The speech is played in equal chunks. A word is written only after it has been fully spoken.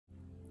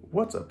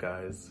What's up,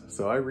 guys?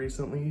 So I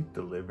recently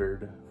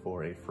delivered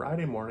for a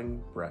Friday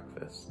morning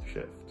breakfast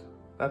shift.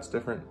 That's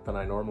different than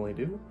I normally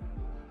do.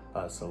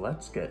 So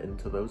let's get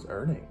into those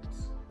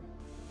earnings.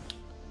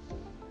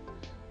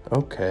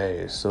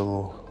 Okay,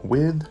 so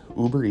with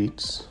Uber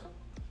Eats,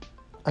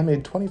 I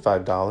made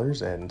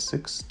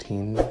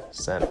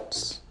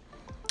 $25.16.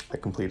 I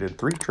completed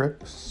 3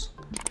 trips.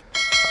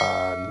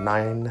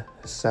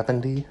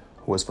 $9.70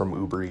 was from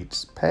Uber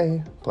Eats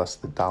Pay, plus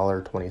the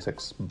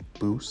 $1.26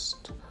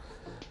 boost.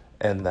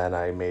 And then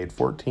I made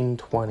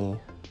 $14.20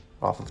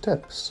 off of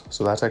tips.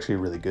 So that's actually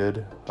really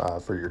good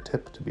for your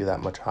tip to be that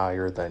much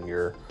higher than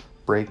your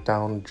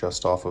breakdown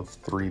just off of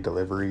 3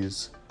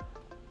 deliveries.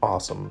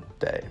 Awesome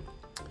day.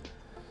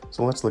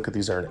 So let's look at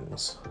these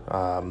earnings.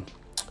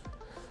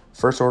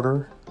 First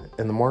order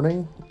in the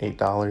morning,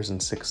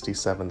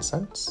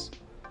 $8.67.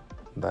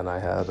 Then I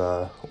had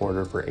an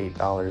order for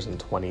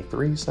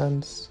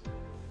 $8.23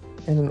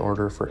 and an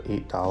order for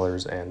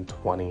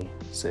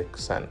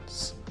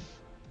 $8.26.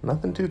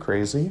 Nothing too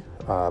crazy,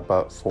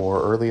 but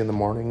for early in the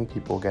morning,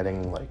 people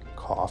getting like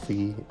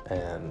coffee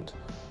and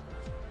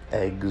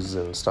eggs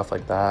and stuff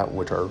like that,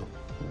 which are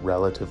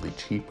relatively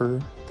cheaper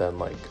than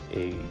like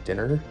a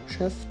dinner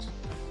shift,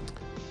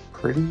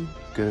 pretty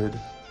good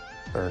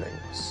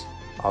earnings.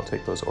 I'll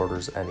take those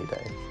orders any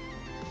day.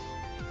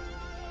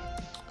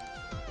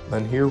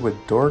 Then here with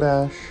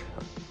DoorDash,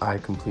 I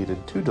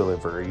completed 2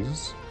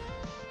 deliveries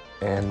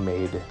and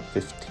made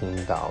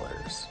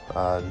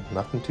 $15.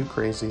 Nothing too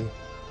crazy.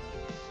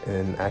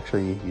 And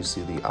actually, you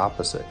see the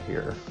opposite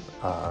here.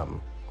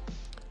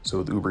 So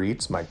with Uber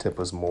Eats, my tip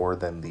was more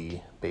than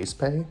the base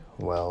pay.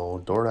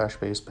 Well, DoorDash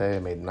base pay, I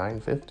made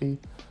 $9.50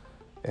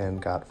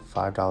 and got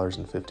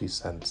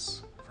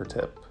 $5.50 for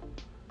tip.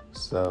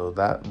 So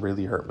that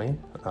really hurt me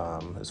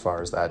as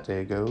far as that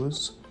day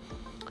goes.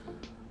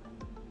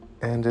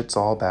 And it's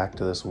all back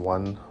to this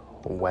one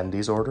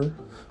Wendy's order.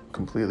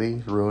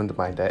 Completely ruined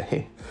my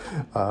day.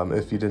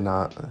 If you did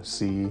not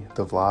see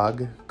the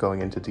vlog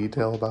going into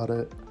detail about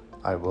it,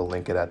 I will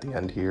link it at the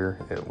end here.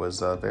 It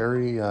was a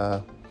very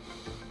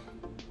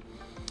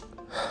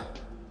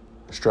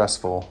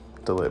stressful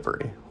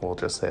delivery, we'll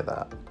just say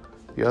that.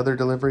 The other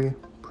delivery,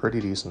 pretty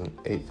decent,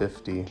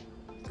 $8.50,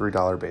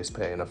 $3 base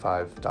pay, and a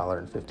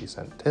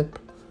 $5.50 tip.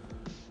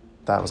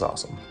 That was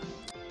awesome.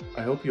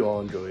 I hope you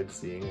all enjoyed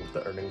seeing what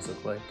the earnings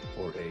look like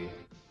for a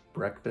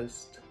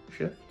breakfast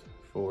shift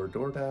for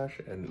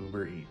DoorDash and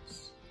Uber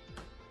Eats.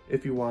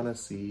 If you want to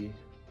see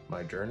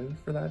my journey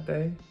for that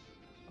day,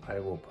 I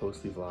will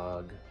post the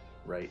vlog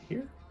right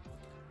here.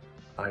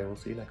 I will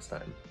see you next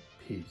time.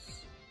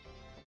 Peace.